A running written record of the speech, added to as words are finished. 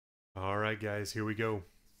All right, guys, here we go.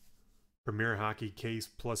 Premier Hockey case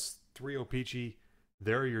plus 3 OPC.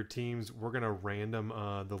 There are your teams. We're going to random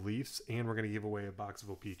the Leafs, and we're going to give away a box of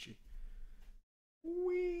OPC.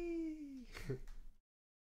 Whee!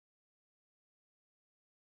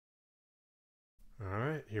 All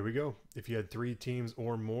right, here we go. If you had 3 teams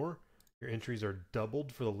or more, your entries are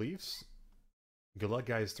doubled for the Leafs. Good luck,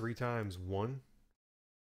 guys. 3 times. 1,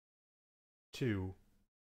 2,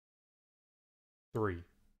 3.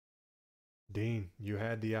 Dean, you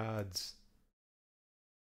had the odds.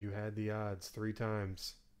 You had the odds 3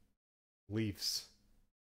 times. Leafs.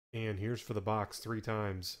 And here's for the box 3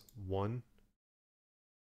 times. 1,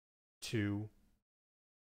 2,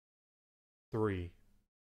 3.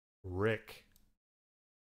 Rick.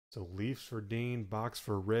 So Leafs for Dean, box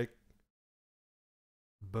for Rick.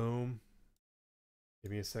 Boom.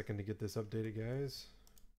 Give me a second to get this updated, guys.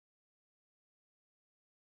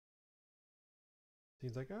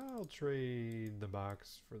 Seems like I'll trade the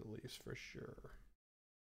box for the Leafs for sure.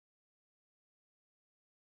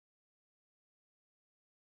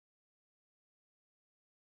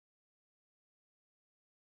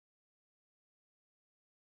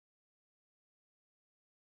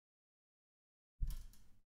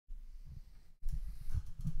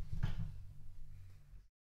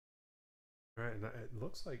 All right, and it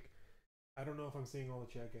looks like I don't know if I'm seeing all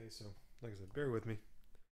the chat, guys. So, like I said, bear with me.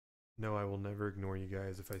 No, I will never ignore you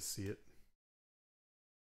guys if I see it.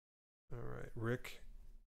 All right, Rick,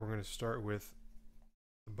 we're going to start with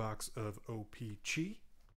the box of OPC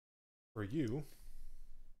for you.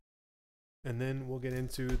 And then we'll get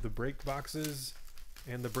into the break boxes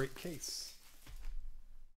and the break case.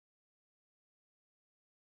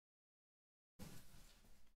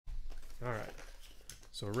 All right.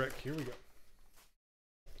 So, Rick, here we go.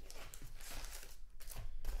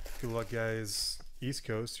 Good luck, guys. East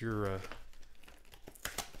Coast, you're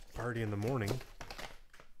already in the morning.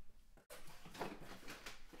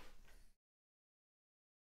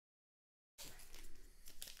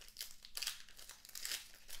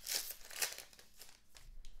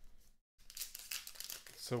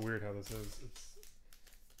 It's so weird how this is. It's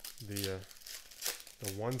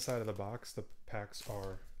the one side of the box, the packs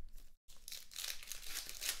are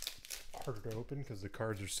harder to open because the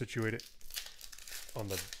cards are situated on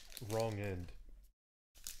the wrong end.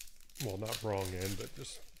 Well, not wrong end, but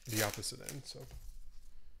just the opposite end. So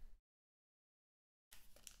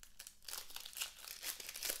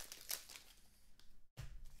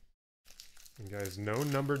and guys, no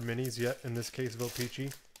numbered minis yet in this case of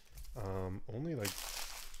OPC. Only like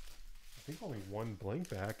I think only one blank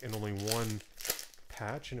back and only one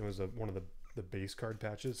patch, and it was one of the base card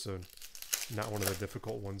patches, so not one of the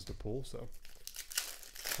difficult ones to pull. So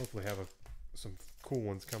hopefully have some cool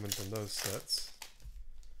ones coming from those sets.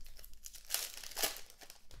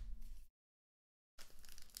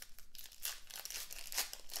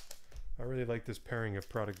 I really like this pairing of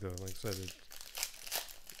product though. Like I said,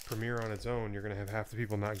 Premier on its own, you're going to have half the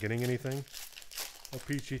people not getting anything.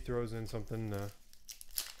 OPC throws in something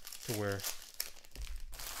to where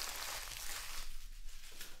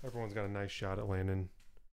everyone's got a nice shot at landing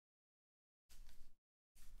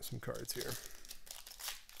some cards here.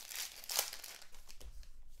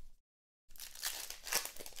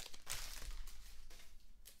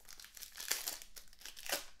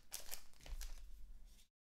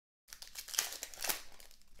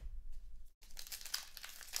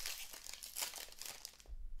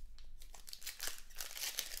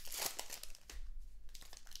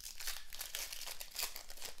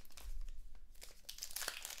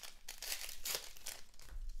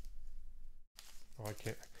 Oh, I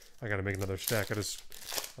can't. I gotta make another stack. I was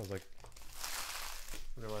like,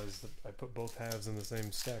 realized that I put both halves in the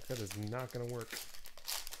same stack. That is not gonna work.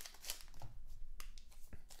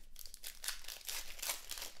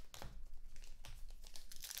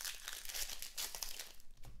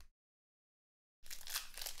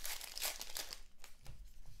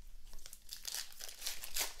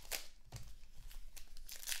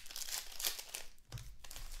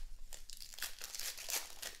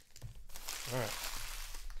 All right,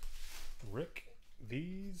 Rick,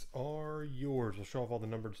 these are yours. We'll show off all the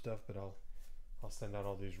numbered stuff, but I'll send out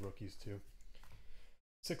all these rookies too.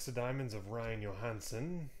 6 of diamonds of Ryan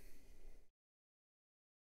Johansson.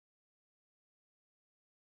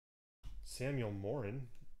 Samuel Morin.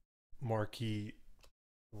 Marquee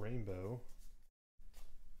Rainbow.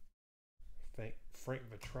 Frank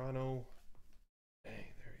Vetrano.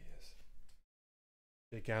 Dang, there he is.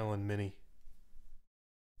 Jake Allen Mini.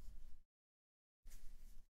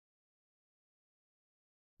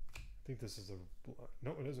 I think this is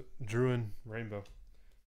no, it isn't. Druin Rainbow.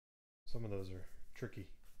 Some of those are tricky.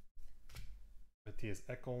 Matthias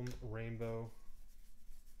Ekholm, rainbow.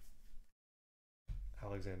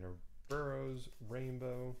 Alexander Burrows,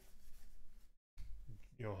 rainbow.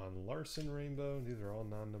 Johan Larson, rainbow. These are all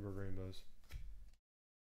non-numbered rainbows.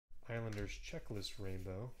 Islanders checklist,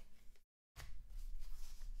 rainbow.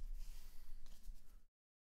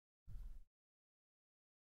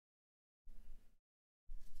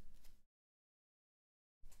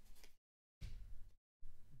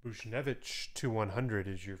 Bushnevich 2/100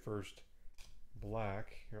 is your first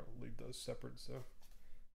black. Here, I'll leave those separate so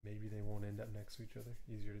maybe they won't end up next to each other.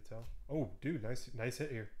 Easier to tell. Oh, dude, nice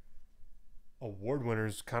hit here. Award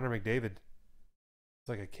winners, Connor McDavid. It's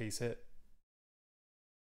like a case hit.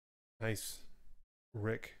 Nice.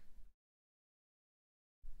 Rick.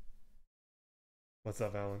 What's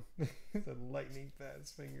up, Alan? The lightning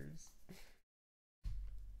fast fingers.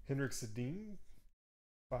 Henrik Sedin.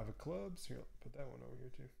 5 of clubs. Here, I'll put that one over here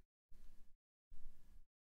too.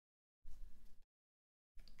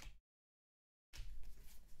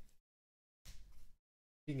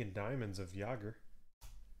 King and Diamonds of Yager.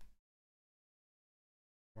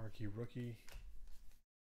 Marquee rookie.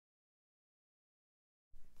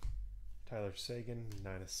 Tyler Seguin,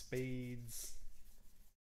 9 of spades.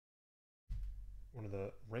 One of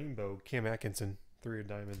the rainbow, Cam Atkinson, 3 of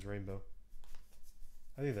diamonds, rainbow.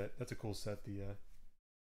 I think that's a cool set, the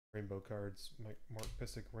rainbow cards. Mark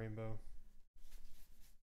Pissick, rainbow.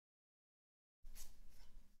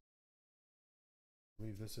 I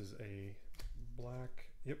believe this is a black.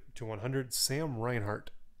 Yep, 2/100. Sam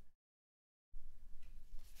Reinhart.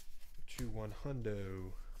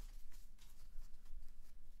 2/100.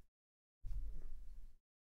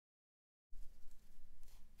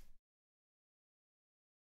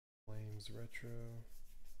 Flames retro.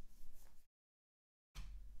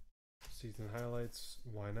 Season highlights.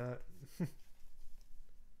 Why not?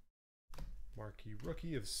 Marquee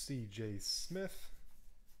rookie of C.J. Smith.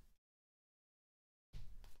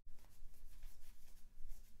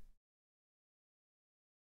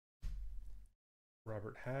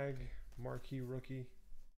 Robert Hagg, marquee rookie.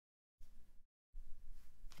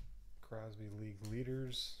 Crosby league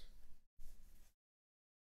leaders.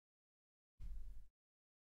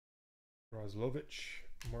 Roslovich,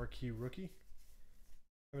 marquee rookie.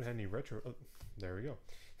 Haven't had any retro. Oh, there we go.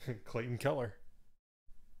 Clayton Keller,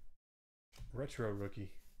 retro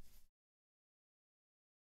rookie.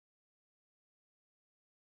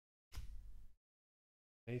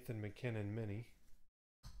 Nathan McKinnon mini.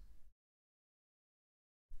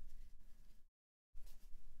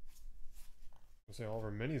 I'll say all of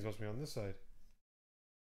our minis must be on this side.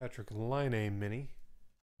 Patrick Laine mini.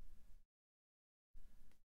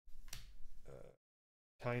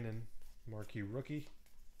 Tynan, marquee rookie.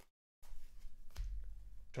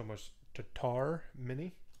 Tomas Tatar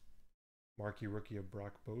mini. Marquee rookie of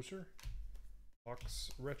Brock Boser.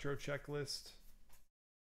 Box retro checklist.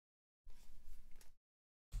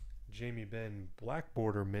 Jamie Benn black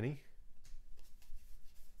border mini.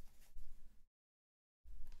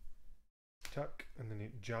 Tuck, and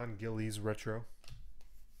then John Gillies retro.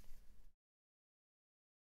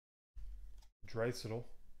 Draisaitl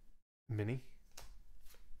mini.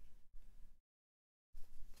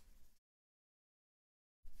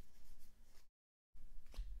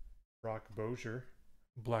 Brock Boser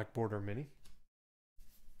black border mini.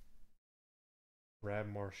 Brad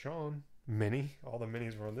Marchand mini. All the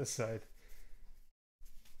minis were on this side.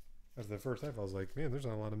 That was the first time I was like, man, there's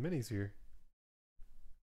not a lot of minis here.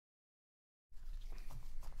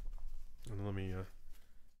 And let me,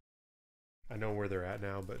 I know where they're at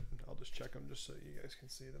now, but I'll just check them just so you guys can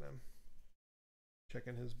see that I'm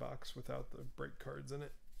checking his box without the break cards in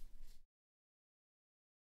it.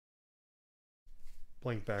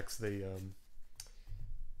 Blank backs, they,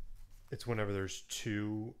 it's whenever there's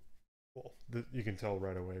two, well, you can tell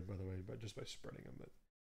right away, by the way, but just by spreading them,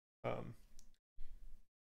 but,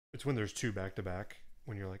 it's when there's two back to back,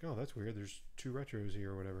 when you're like, oh, that's weird, there's 2 retros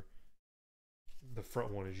here or whatever. The front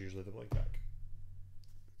one is usually the blank back.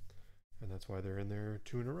 And that's why they're in there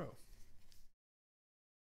 2 in a row.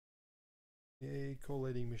 Yay,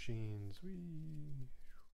 collating machines. Whee.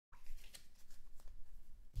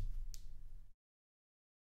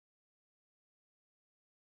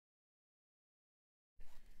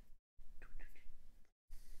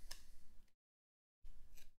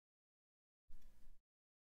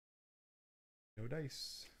 No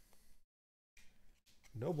dice.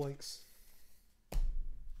 No blanks.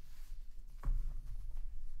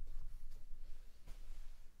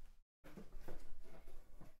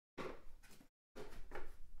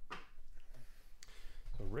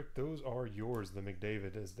 So Rick, those are yours. The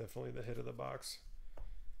McDavid is definitely the hit of the box.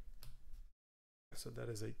 said, that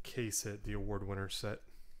is a case hit, the award winner set.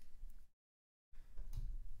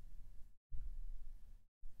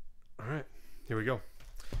 All right, here we go.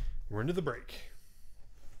 We're into the break.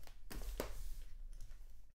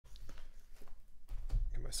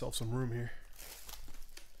 Give myself some room here.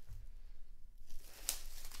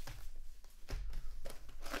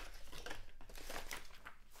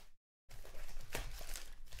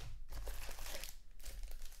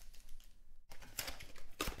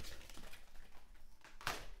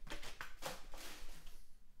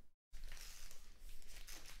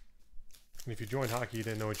 And if you joined hockey, you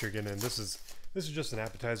didn't know what you're getting in. This is just an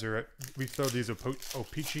appetizer. We throw these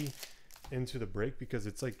OPC into the break because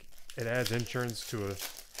it's like it adds insurance to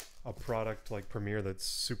a product like Premier that's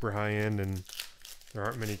super high end and there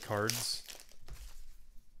aren't many cards.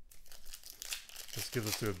 This gives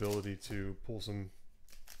us the ability to pull some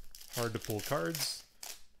hard to pull cards,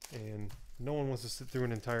 and no one wants to sit through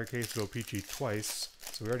an entire case of OPC twice,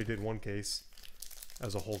 so we already did one case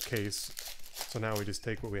as a whole case. So now we just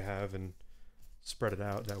take what we have and spread it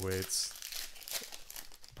out. That way it's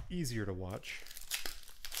easier to watch.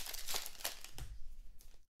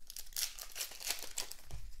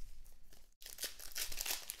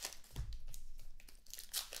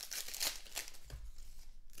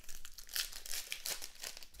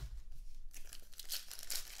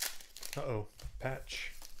 Uh-oh,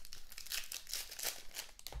 patch.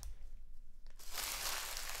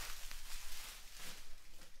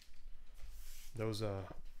 Those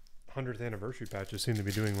 100th anniversary patches seem to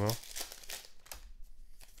be doing well.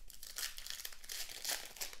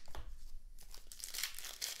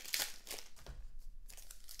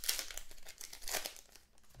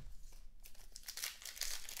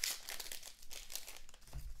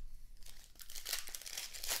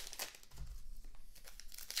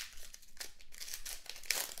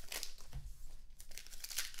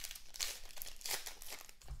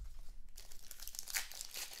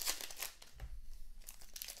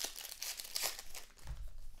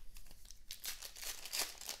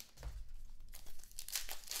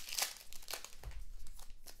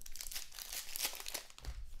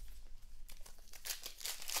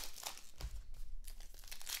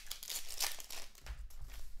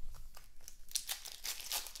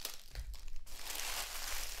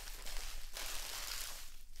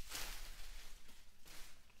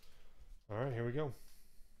 All right, here we go.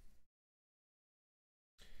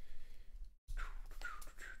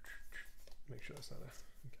 Make sure that's not a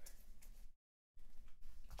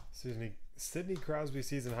okay. Sidney Crosby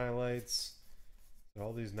season highlights.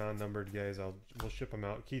 All these non-numbered guys, we'll ship them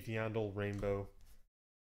out. Keith Yandel, Rainbow.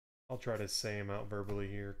 I'll try to say them out verbally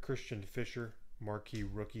here. Christian Fisher, marquee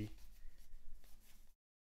rookie.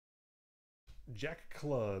 Jack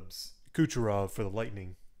Clubs, Kucherov for the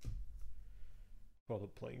Lightning. All the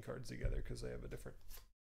playing cards together because they have a different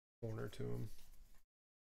corner to them.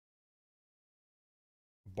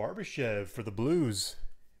 Barbashev for the Blues,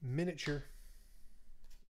 miniature.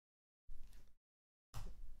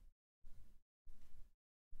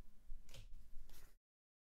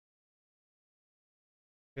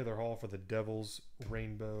 Taylor Hall for the Devils,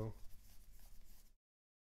 rainbow.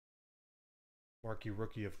 Marquee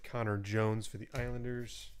rookie of Connor Jones for the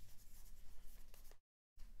Islanders.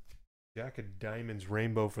 Jack of Diamonds,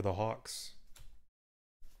 rainbow for the Hawks.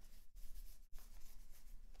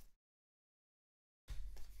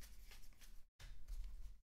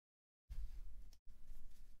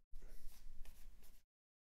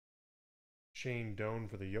 Shane Doan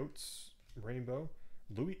for the Yotes, rainbow.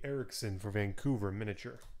 Louis Erickson for Vancouver,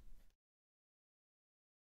 miniature.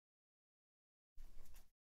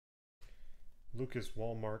 Lucas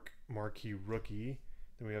Wallmark, marquee rookie.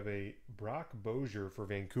 Then we have a Brock Bozier for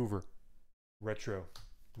Vancouver, retro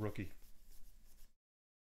rookie.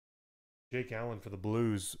 Jake Allen for the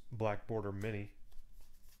Blues, black border mini.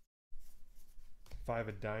 5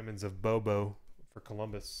 of Diamonds of Bobo for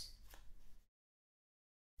Columbus.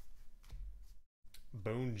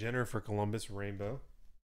 Bone Jenner for Columbus, rainbow.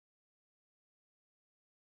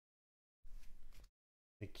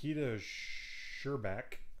 Nikita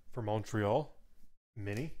Sherbak for Montreal,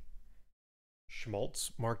 mini.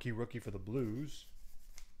 Schmaltz, marquee rookie for the Blues.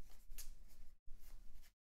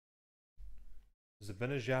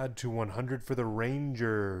 Zibanejad to 100 for the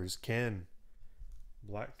Rangers. Ken.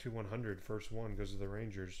 Black to 100. First one goes to the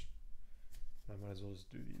Rangers. I might as well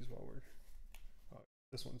just do these while we're... Oh,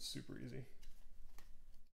 this one's super easy.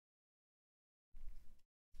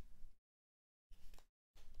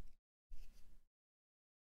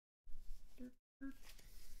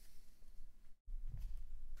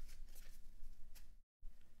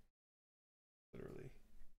 Literally.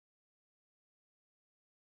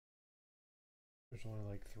 there's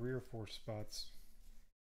only like 3 or 4 spots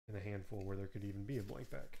in a handful where there could even be a blank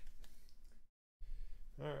back.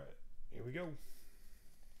 All right, here we go.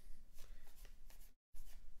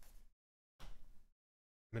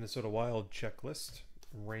 Minnesota Wild checklist,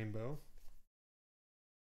 rainbow.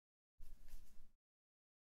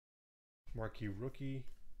 Marquee rookie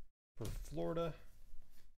for Florida.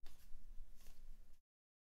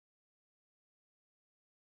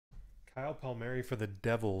 Kyle Palmieri for the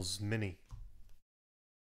Devils, mini.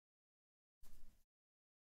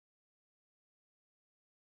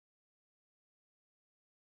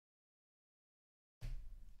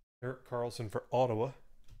 Erik Karlsson for Ottawa,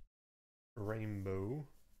 rainbow.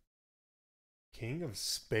 King of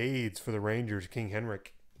Spades for the Rangers, King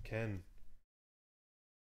Henrik, Ken.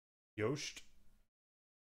 Yost.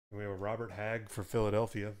 And we have Robert Hagg for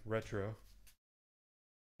Philadelphia, retro.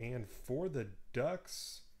 And for the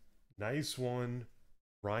Ducks, nice one.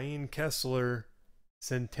 Ryan Kessler,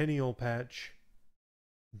 Centennial patch.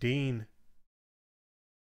 Dean.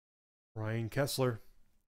 Ryan Kessler,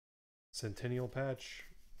 Centennial patch.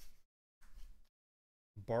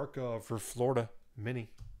 Barkov for Florida,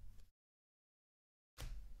 mini.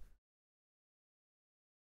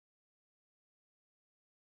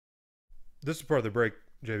 This is part of the break,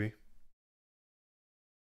 JB.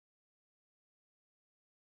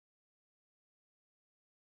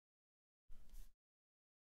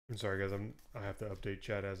 I'm sorry, guys. I have to update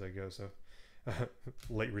chat as I go, so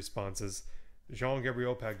late responses.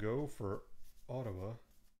 Jean-Gabriel Pageau for Ottawa.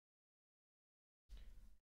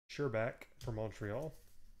 Sherbak for Montreal.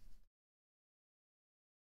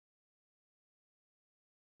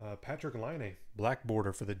 Patrick Laine, black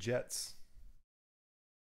border for the Jets.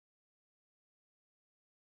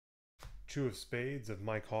 Two of Spades of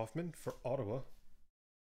Mike Hoffman for Ottawa.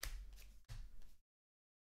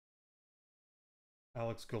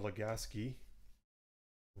 Alex Goligoski,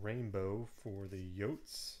 rainbow for the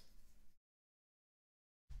Yotes.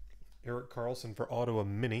 Erik Karlsson for Ottawa,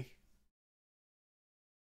 mini.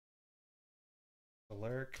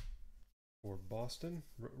 Alaric for Boston,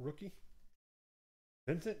 rookie.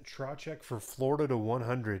 Vincent Trocheck for Florida to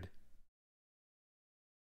 100.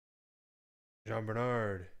 Jean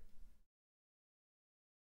Bernard.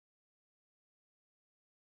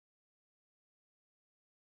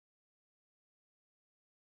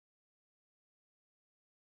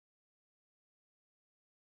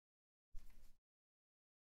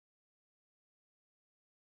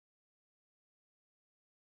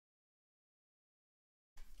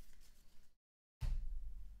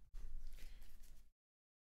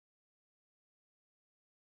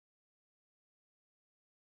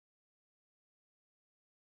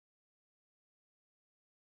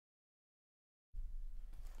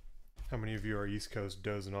 How many of you are East Coast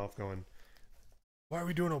dozing off going, why are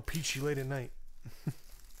we doing OPC late at night?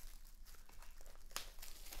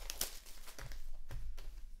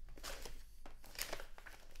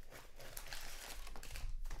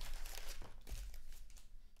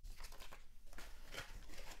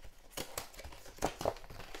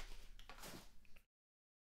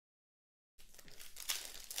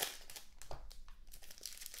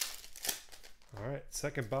 All right,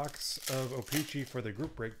 second box of OPC for the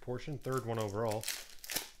group break portion, third one overall.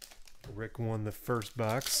 Rick won the first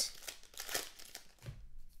box.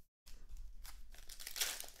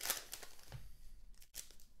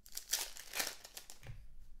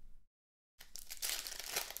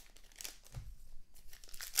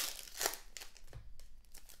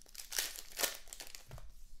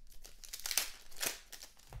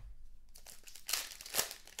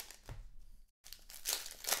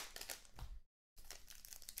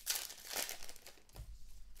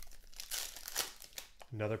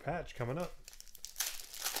 Another patch coming up.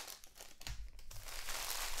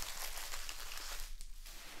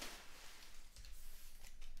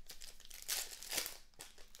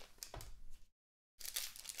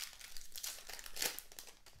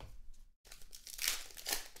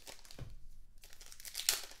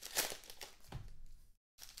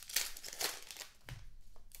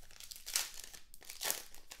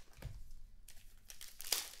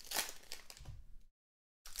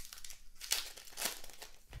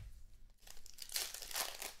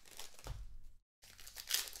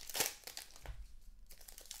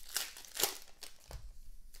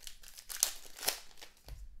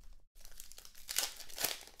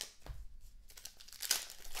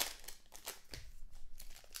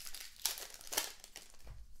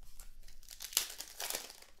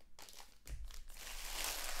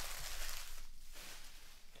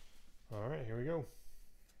 All right, here we go.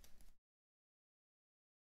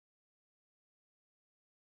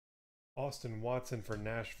 Austin Watson for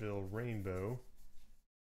Nashville, rainbow.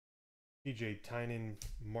 PJ Tynan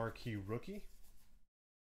marquee rookie.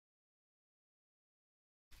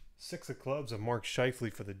 6 of clubs of Mark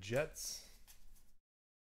Scheifele for the Jets.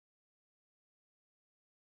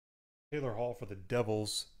 Taylor Hall for the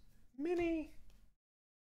Devils. Mini.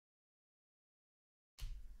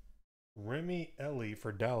 Remy Ellie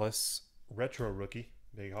for Dallas. Retro rookie.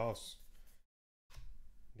 Big house.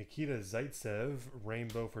 Nikita Zaitsev.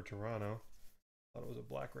 Rainbow for Toronto. Thought it was a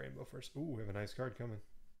black rainbow first. Ooh, we have a nice card coming.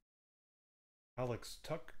 Alex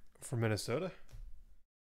Tuck for Minnesota.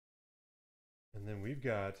 And then we've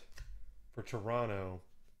got, for Toronto,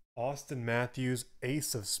 Austin Matthews,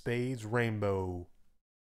 Ace of Spades, Rainbow.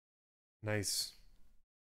 Nice.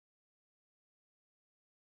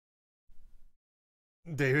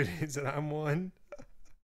 David, he said, I'm one.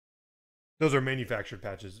 Those are manufactured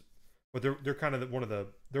patches, but they're kind of one of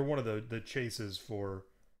the chases for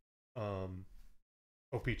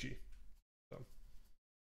OPC. So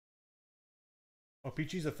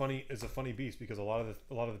OPC is a funny beast because a lot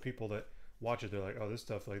of the people that watch it, they're like, oh, this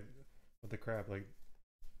stuff, like, what the crap, like,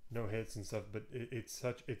 no hits and stuff. But it's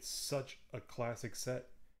such a classic set,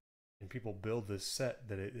 and people build this set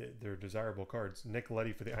that they're desirable cards. Nick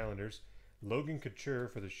Leddy for the Islanders. Logan Couture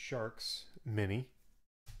for the Sharks mini.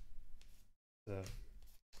 Yeah,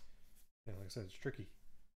 like I said, it's tricky.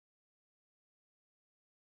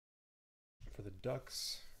 For the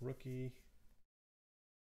Ducks, rookie.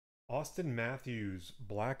 Austin Matthews,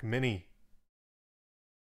 black mini.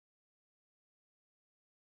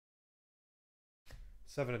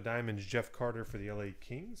 7 of diamonds, Jeff Carter for the LA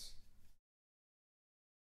Kings.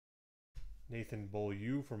 Nathan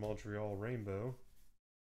Beaulieu for Montreal, rainbow.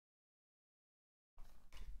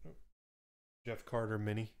 Jeff Carter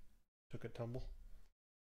mini, took a tumble.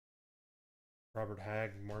 Robert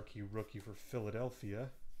Hagg, marquee rookie for Philadelphia.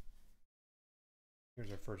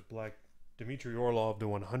 Here's our first black. Dmitry Orlov to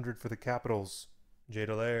 100 for the Capitals. Jay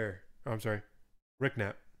Dallaire. Oh, I'm sorry. Rick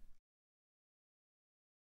Knapp.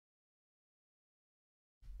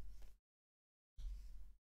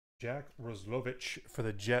 Jack Roslovich for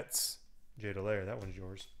the Jets. Jay Dallaire, that one's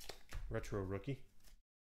yours. Retro rookie.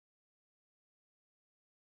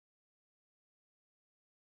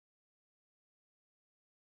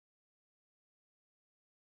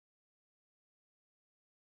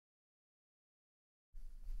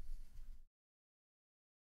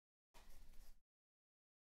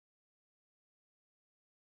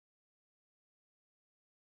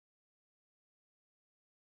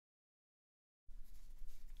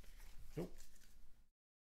 Nope.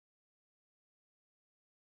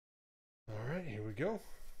 All right, here we go.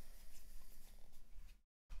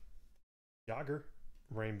 Yager,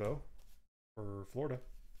 rainbow for Florida.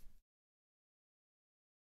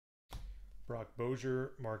 Brock Bozier,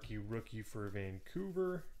 marquee rookie for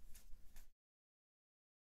Vancouver.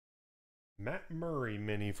 Matt Murray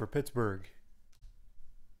mini for Pittsburgh.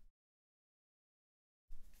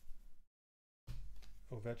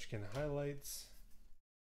 Ovechkin highlights.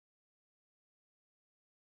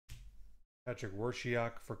 Patrick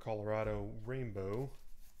Warsiak for Colorado, rainbow.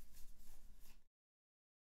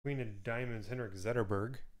 Queen of Diamonds, Henrik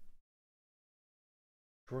Zetterberg.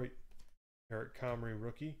 Detroit, Eric Comrie,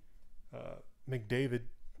 rookie. McDavid,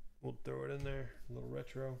 we'll throw it in there, a little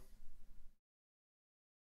retro.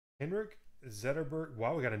 Henrik Zetterberg,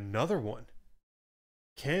 wow, we got another one.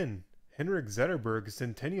 Ken, Henrik Zetterberg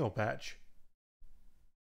Centennial patch.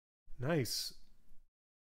 Nice.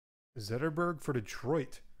 Zetterberg for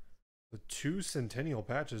Detroit. The 2 Centennial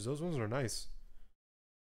patches, those ones are nice.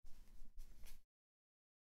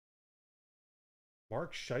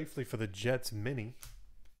 Mark Scheifele for the Jets mini.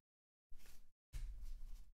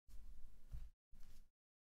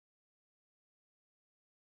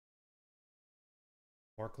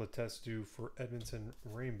 Mark Letestu for Edmonton,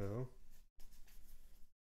 rainbow.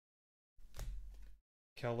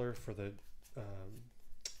 Keller for the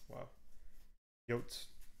wow, Yotes.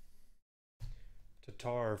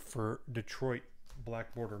 Tatar for Detroit,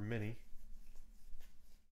 black border mini.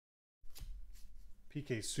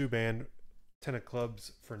 PK Subban, 10 of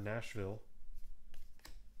clubs for Nashville.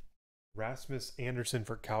 Rasmus Anderson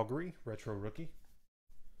for Calgary, retro rookie.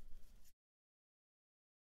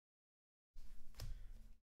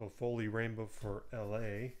 Foley rainbow for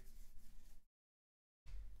LA.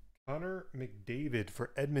 Connor McDavid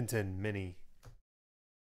for Edmonton mini.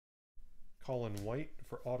 Colin White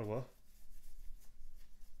for Ottawa.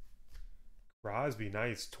 Crosby,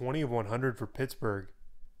 nice. 20 of 100 for Pittsburgh.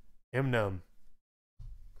 Emnum.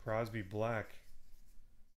 Crosby black.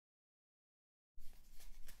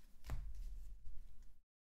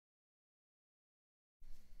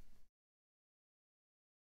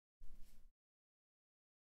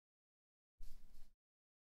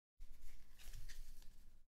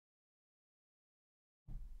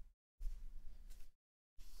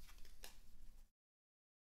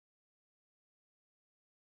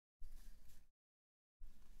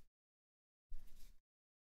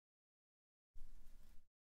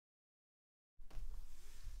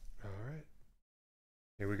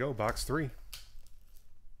 Here we go, box 3.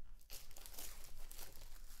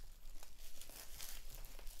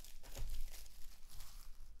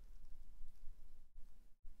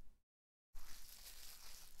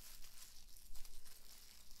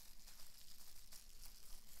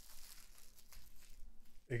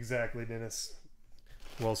 Exactly, Dennis.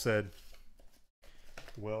 Well said.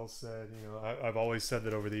 Well said. You know, I've always said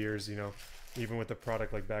that over the years, you know, even with the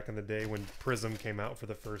product, like back in the day when Prism came out for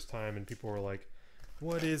the first time and people were like,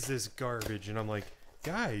 what is this garbage? And I'm like,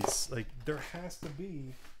 guys, like there have to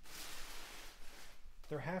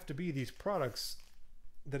be these products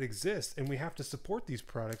that exist, and we have to support these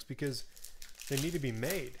products because they need to be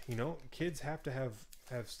made. You know, kids have to have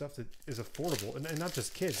stuff that is affordable, and not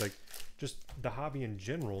just kids, like just the hobby in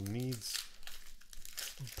general needs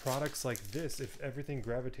products like this. If everything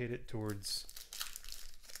gravitated towards,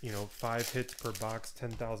 you know, 5 hits per box,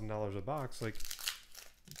 $10,000 a box, like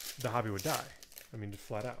the hobby would die. I mean, just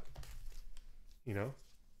flat out. You know,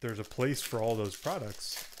 there's a place for all those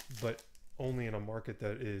products, but only in a market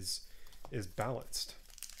that is balanced.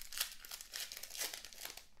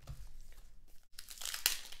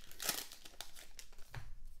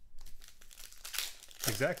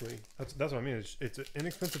 Exactly. That's what I mean. It's an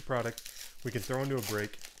inexpensive product. We can throw into a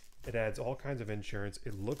break. It adds all kinds of insurance.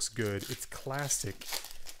 It looks good. It's classic.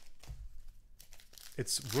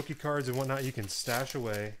 It's rookie cards and whatnot you can stash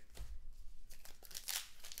away.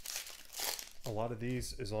 A lot of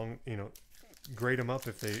these, as long, you know, grade them up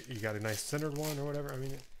if you got a nice centered one or whatever. I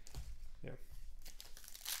mean, yeah.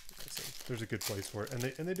 There's a good place for it.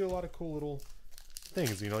 And they do a lot of cool little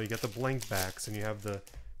things. You know, you got the blank backs and you have the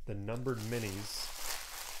numbered minis.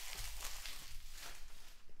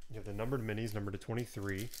 You have the numbered minis, numbered to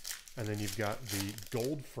 23, and then you've got the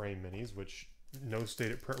gold frame minis, which no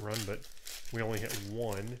stated print run, but we only hit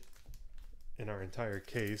 1 in our entire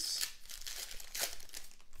case.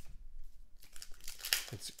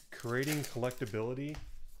 It's creating collectability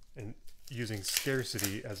and using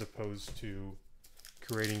scarcity as opposed to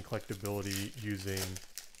creating collectability using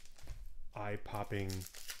eye-popping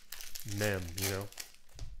mem, you know?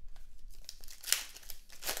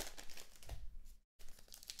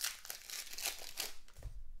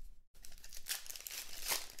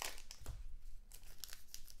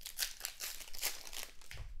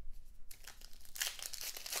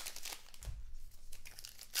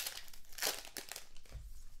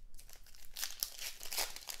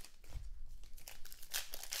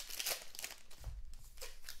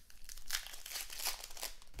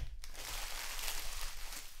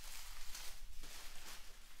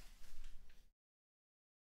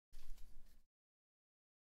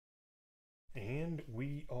 And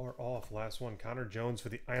we are off. Last one, Connor Jones for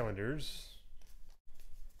the Islanders.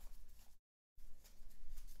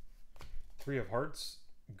 3 of Hearts,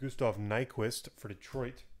 Gustav Nyquist for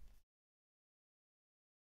Detroit.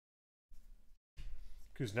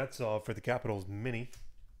 Kuznetsov for the Capitals mini.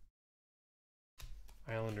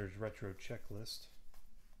 Islanders retro checklist.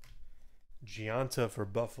 Gianta for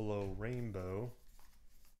Buffalo rainbow.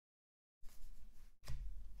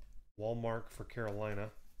 Walmart for Carolina,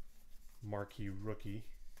 marquee rookie.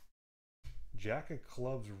 Jack of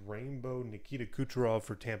Clubs rainbow Nikita Kucherov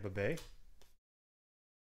for Tampa Bay.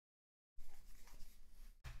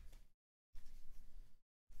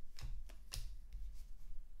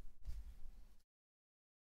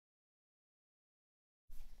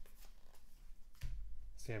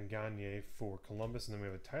 Sam Gagner for Columbus, and then we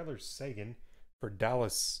have a Tyler Seguin for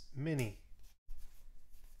Dallas mini.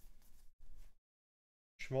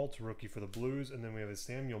 Schmaltz rookie for the Blues, and then we have a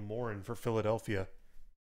Samuel Morin for Philadelphia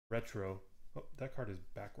retro. Oh, that card is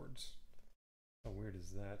backwards. How weird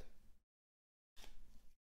is that?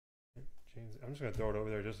 James, I'm just going to throw it over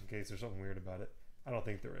there just in case there's something weird about it. I don't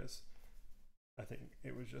think there is. I think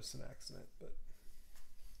it was just an accident, but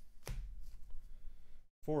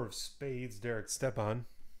 4 of Spades, Derek Stepan.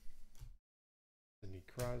 Sidney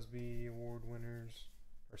Crosby award winners,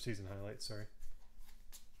 or season highlights, sorry.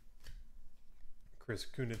 Chris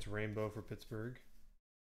Kunitz rainbow for Pittsburgh.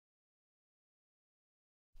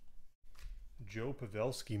 Joe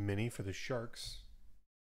Pavelski mini for the Sharks.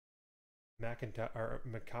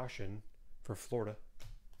 McCoshen for Florida.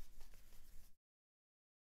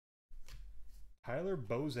 Tyler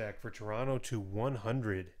Bozak for Toronto to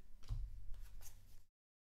 100.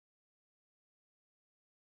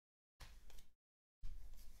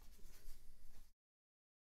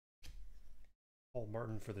 Paul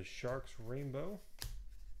Martin for the Sharks rainbow.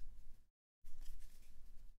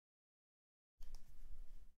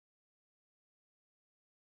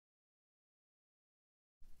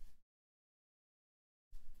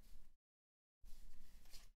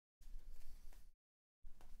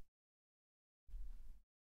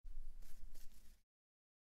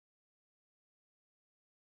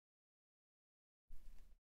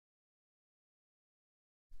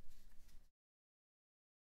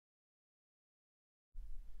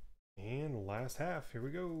 And last half, here we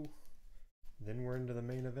go. Then we're into the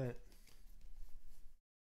main event.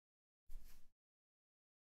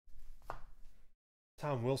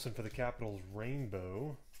 Tom Wilson for the Capitals,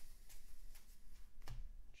 Rainbow.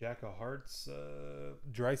 Jack of Hearts,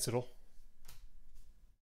 Draisaitl.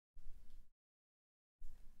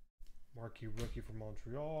 Marquee rookie for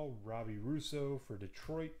Montreal. Robbie Russo for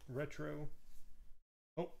Detroit, Retro.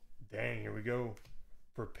 Oh, dang, here we go.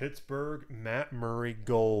 For Pittsburgh, Matt Murray,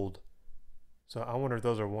 Gold. So I wonder if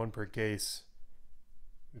those are one per case.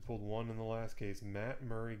 We pulled one in the last case. Matt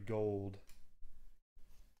Murray, Gold.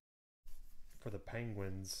 For the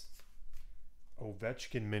Penguins.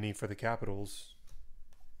 Ovechkin mini for the Capitals.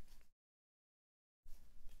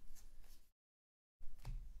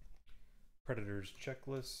 Predators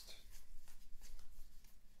checklist.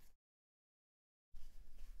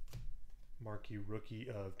 Marquee rookie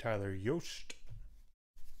of Tyler Yost.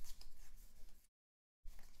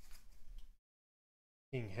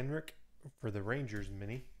 King Henrik for the Rangers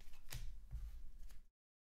mini.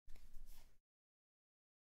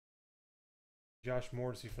 Josh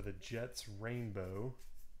Morrissey for the Jets Rainbow.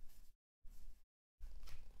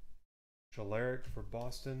 Choleric for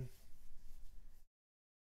Boston.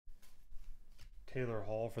 Taylor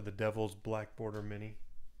Hall for the Devils Black Border mini.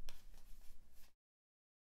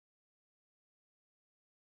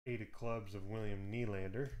 8 of Clubs of William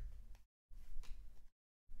Nylander.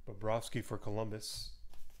 Bobrovsky for Columbus.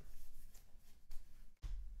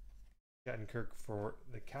 Shattenkirk for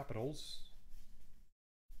the Capitals.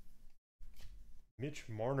 Mitch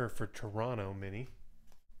Marner for Toronto mini.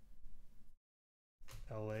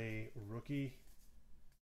 LA rookie.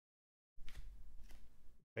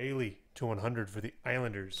 Bailey to 100 for the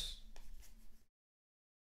Islanders.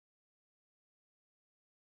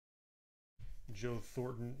 Joe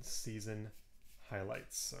Thornton season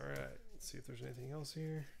highlights. All right, let's see if there's anything else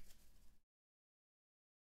here.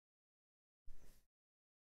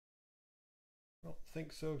 I don't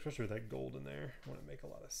think so, especially with that gold in there. Wouldn't make a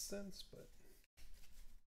lot of sense, but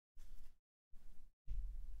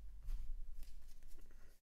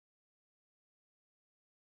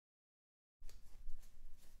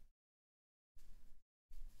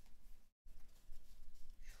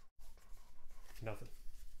nothing.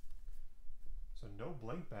 So no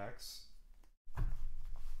blank backs.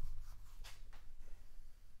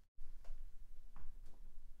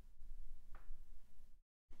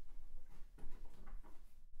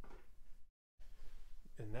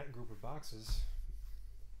 In that group of boxes.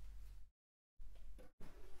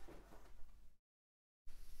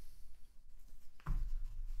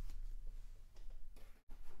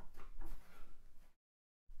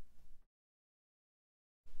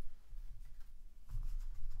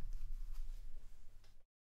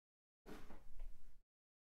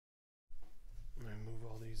 I'm going to move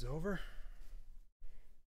all these over.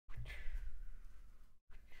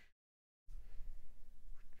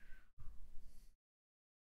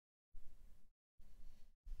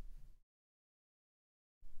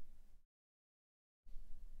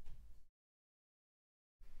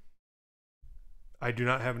 I do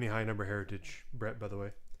not have any high number heritage, Brett, by the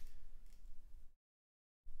way.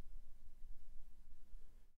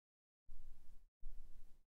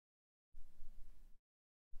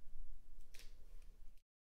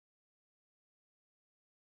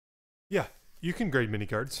 Yeah, you can grade mini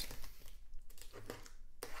cards.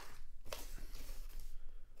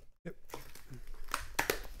 Yep.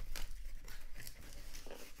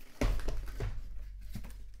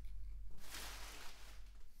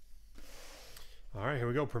 All right, here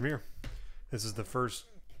we go. Premiere. This is the first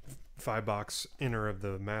 5-box inner of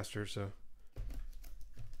the master, so.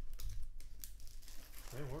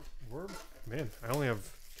 Man, I only have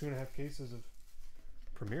 2.5 cases of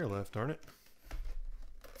Premiere left, darn it.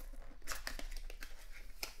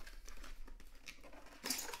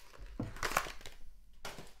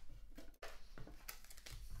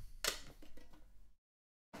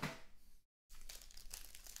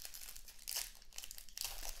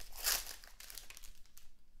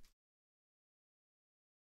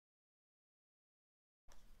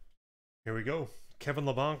 Here we go. Kevin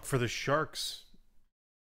LeBlanc for the Sharks.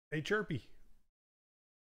 Hey, Chirpy.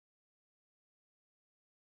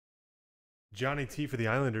 Johnny T for the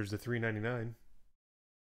Islanders, the $3.99.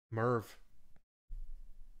 Merv.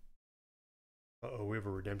 Uh-oh, we have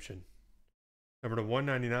a redemption. Number to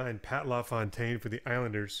 199, Pat LaFontaine for the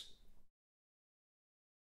Islanders.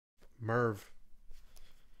 Merv.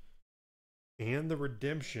 And the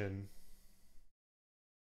redemption.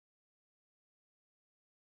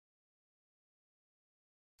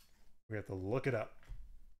 We have to look it up.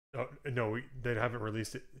 Oh, no, they haven't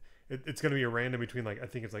released it. It's going to be a random between like I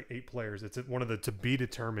think it's like 8 players. It's one of the to be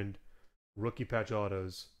determined rookie patch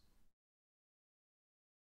autos.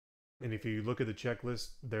 And if you look at the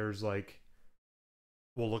checklist, there's like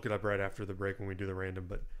we'll look it up right after the break when we do the random,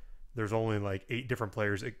 but there's only like 8 different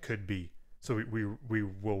players it could be. So we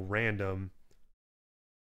will random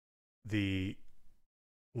the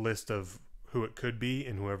list of who it could be,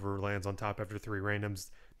 and whoever lands on top after 3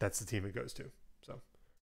 randoms, that's the team it goes to. So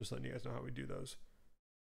just letting you guys know how we do those.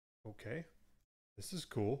 Okay, this is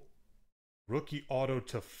cool. Rookie auto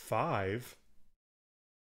to 5,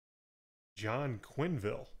 John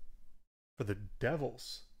Quinville for the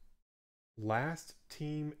Devils. Last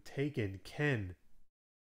team taken, Ken.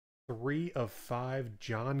 3 of 5,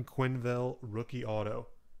 John Quinville rookie auto.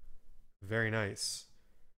 Very nice.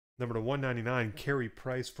 Number to 199, Carey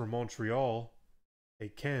Price for Montreal. A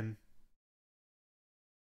Ken.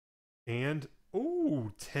 And,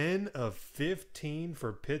 ooh, 10 of 15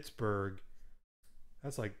 for Pittsburgh.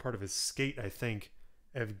 That's like part of his skate, I think.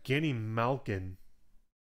 Evgeny Malkin.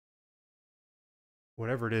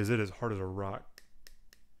 Whatever it is hard as a rock.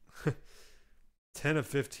 10 of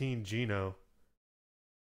 15, Gino.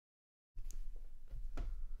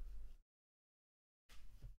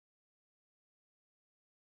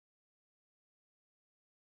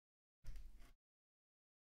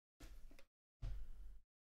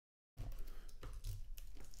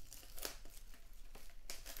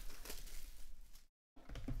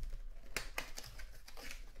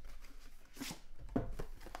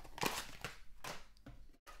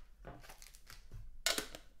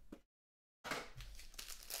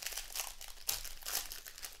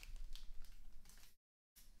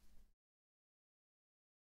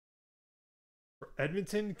 For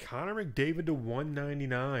Edmonton, Connor McDavid to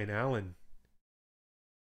 199, Allen.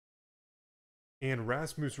 And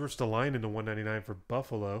Rasmus Ristolainen to 199 for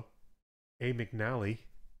Buffalo, A. McNally.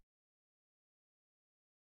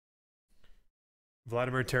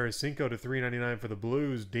 Vladimir Tarasenko to 399 for the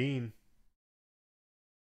Blues, Dean.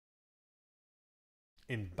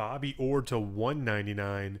 And Bobby Orr to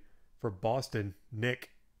 199 for Boston, Nick.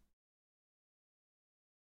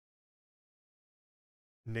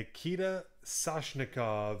 Nikita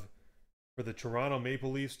Soshnikov for the Toronto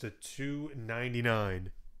Maple Leafs to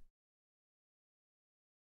 299.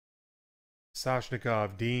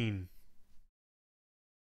 Soshnikov, Dean.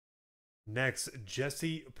 Next,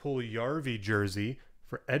 Jesse Puljujarvi jersey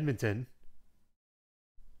for Edmonton.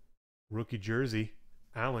 Rookie jersey,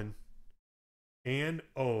 Allen. And,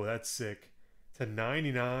 oh, that's sick. To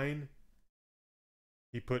 99,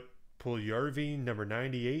 he put Puljujarvi number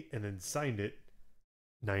 98 and then signed it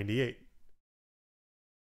 98.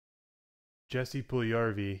 Jesse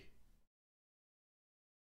Puljujarvi.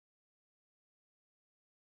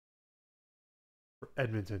 For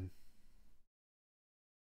Edmonton.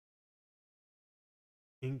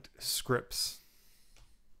 Inked scripts.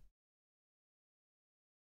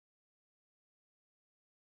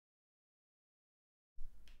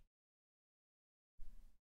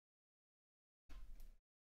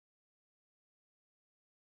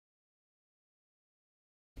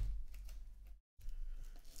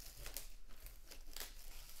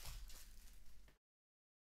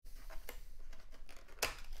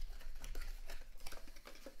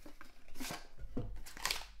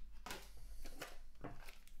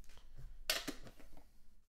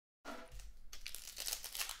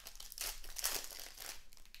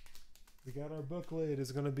 We got our booklet.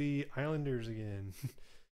 It's going to be Islanders again.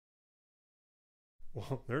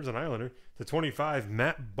 Well, there's an Islander. The 25,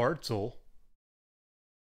 Matt Bartzel.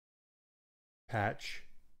 Patch.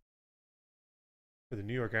 For the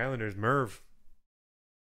New York Islanders, Merv.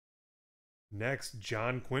 Next,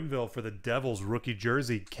 John Quinville for the Devils, rookie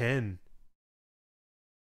jersey, Ken.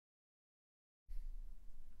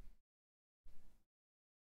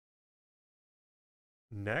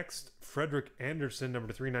 Next, Frederick Anderson,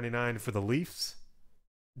 number 399 for the Leafs,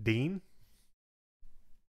 Dean.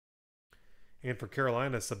 And for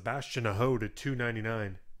Carolina, Sebastian Aho to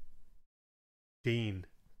 299, Dean.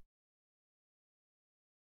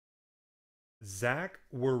 Zach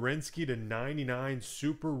Werenski to 99,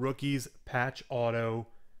 Super Rookies patch auto,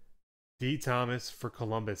 D. Thomas for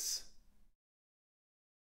Columbus.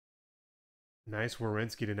 Nice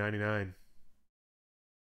Werenski to 99.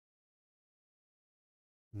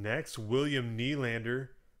 Next, William Nylander,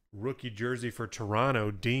 rookie jersey for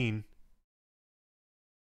Toronto, Dean.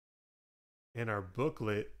 And our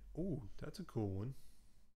booklet, ooh, that's a cool one.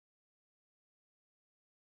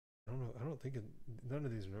 I don't know. I don't think none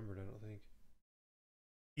of these are numbered. I don't think.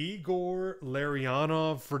 Igor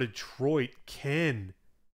Larionov for Detroit, Ken.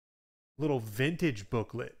 Little vintage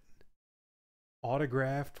booklet.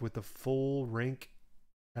 Autographed with the full rink.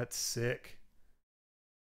 That's sick.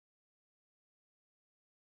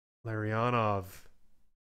 Larionov.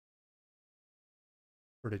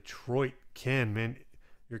 For Detroit. Ken, man,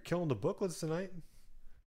 you're killing the booklets tonight.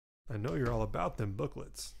 I know you're all about them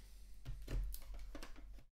booklets.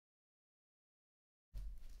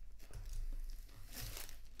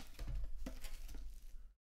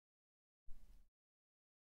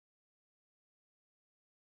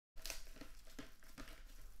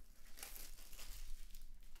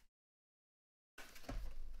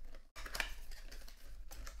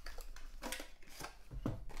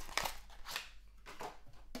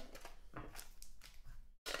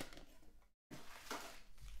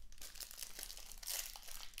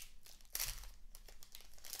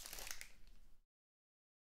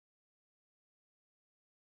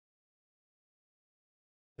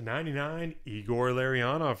 The 99, Igor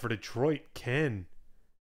Larionov for Detroit. Ken.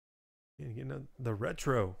 Getting the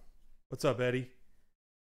retro. What's up, Eddie?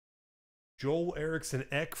 Joel Eriksson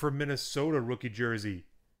Ek from Minnesota, rookie jersey.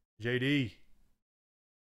 JD.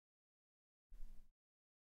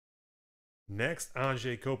 Next,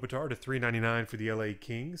 Anze Kopitar to $3.99 for the LA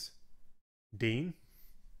Kings. Dean.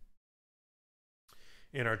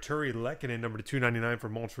 And Arturi Lehkonen, number to $2.99 for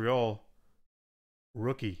Montreal.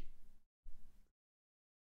 Rookie.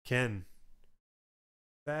 Ken.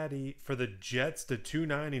 Fatty for the Jets to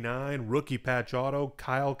 $2.99. Rookie patch auto.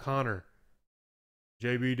 Kyle Connor.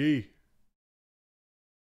 JBD.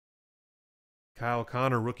 Kyle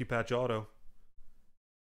Connor, rookie patch auto.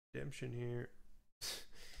 Redemption here.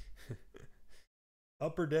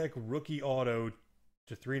 Upper Deck rookie auto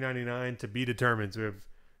to $3.99 to be determined. So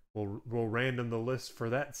we'll random the list for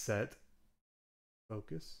that set.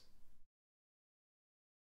 Focus.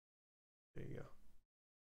 There you go.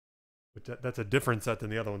 But that's a different set than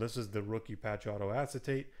the other one. This is the rookie patch auto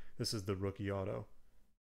acetate. This is the rookie auto.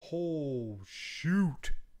 Oh,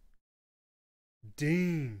 shoot.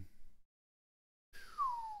 Dean.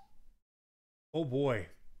 Oh, boy.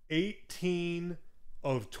 18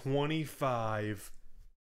 of 25.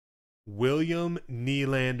 William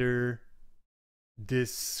Nylander.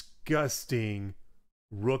 Disgusting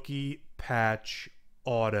rookie patch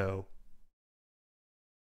auto.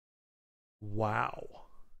 Wow.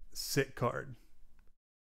 Sit card.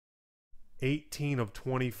 18 of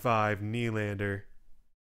 25 Nylander.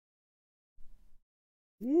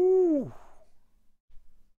 Woo!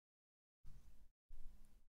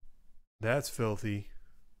 That's filthy.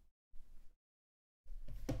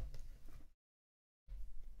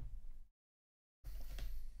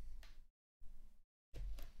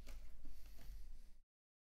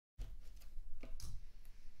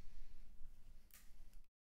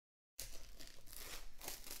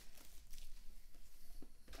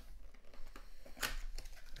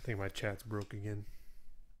 I think my chat's broke again.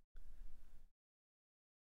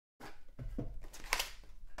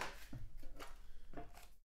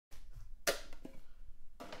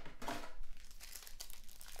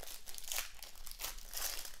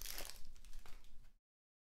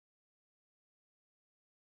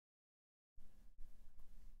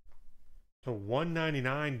 So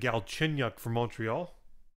 $1.99 Galchenyuk for Montreal.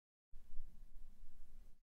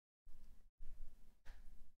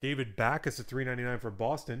 David Backes at $3.99 for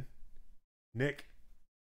Boston. Nick.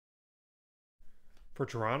 For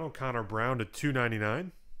Toronto, Connor Brown to $2.99.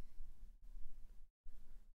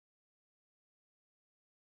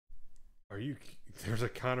 Are you? There's a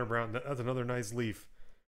Connor Brown. That's another nice Leaf.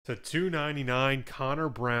 To $2.99, Connor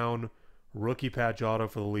Brown, rookie patch auto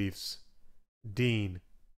for the Leafs. Dean.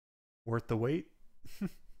 Worth the wait?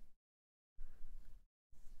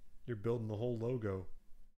 You're building the whole logo.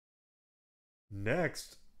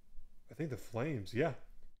 Next, I think the Flames. Yeah.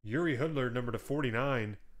 Yuri Hudler, number to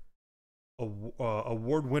 49.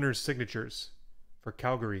 Award winners signatures for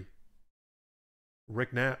Calgary.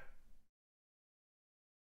 Rick Knapp.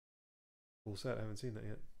 Cool set. I haven't seen that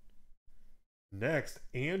yet. Next,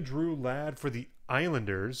 Andrew Ladd for the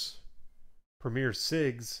Islanders. Premier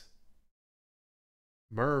Sigs.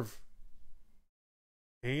 Merv.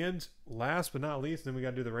 And last but not least, then we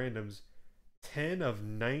got to do the randoms. 10 of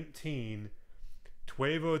 19.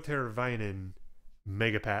 Teuvo Teravainen.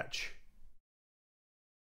 Mega patch.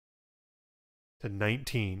 To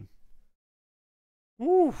 19.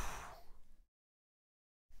 Oof.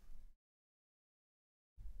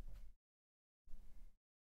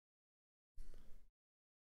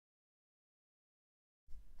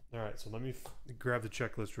 All right, so let me grab the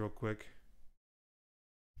checklist real quick.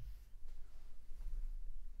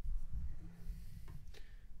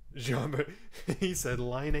 Jean, he said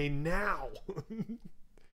line A now.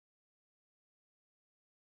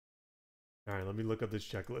 All All right, let me look up this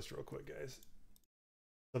checklist real quick, guys.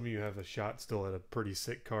 Some of you have a shot still at a pretty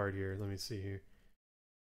sick card here. Let me see here.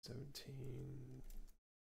 17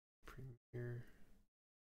 Premier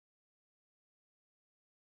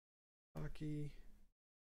Hockey.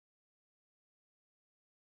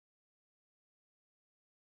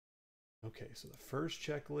 Okay, so the first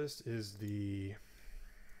checklist is the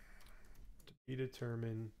to be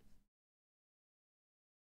determined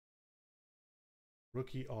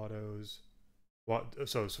rookie autos. What?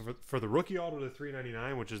 So for the rookie auto to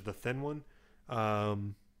 399, which is the thin one, there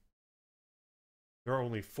are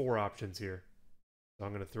only 4 options here. So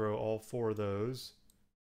I'm going to throw all 4 of those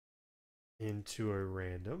into a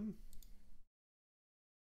random.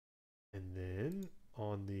 And then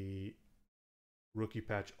on the rookie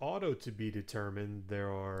patch auto to be determined,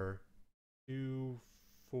 there are 2,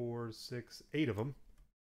 4, 6, 8 of them.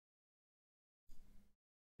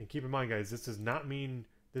 And keep in mind, guys, this does not mean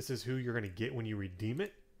this is who you're going to get when you redeem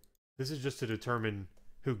it. This is just to determine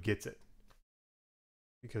who gets it,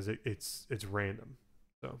 because it's random.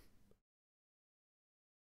 So,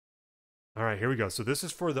 all right, here we go. So this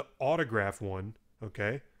is for the autograph one,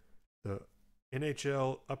 okay? The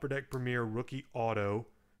NHL Upper Deck Premier Rookie Auto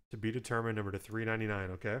to be determined, number to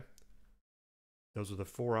 399, okay? Those are the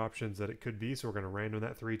 4 options that it could be. So we're going to random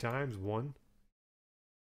that 3 times. 1,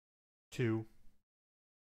 2,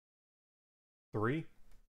 3.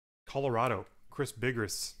 Colorado, Chris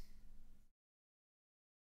Bigris.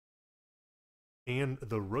 And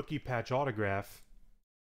the rookie patch autograph.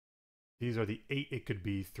 These are the 8 it could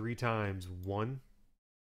be 3 times. 1,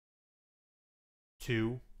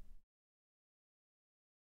 2,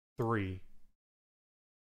 3.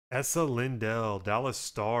 Essa Lindell, Dallas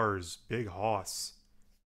Stars, Big Hoss.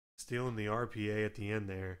 Stealing the RPA at the end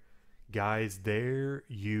there. Guys, there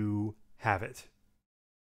you have it.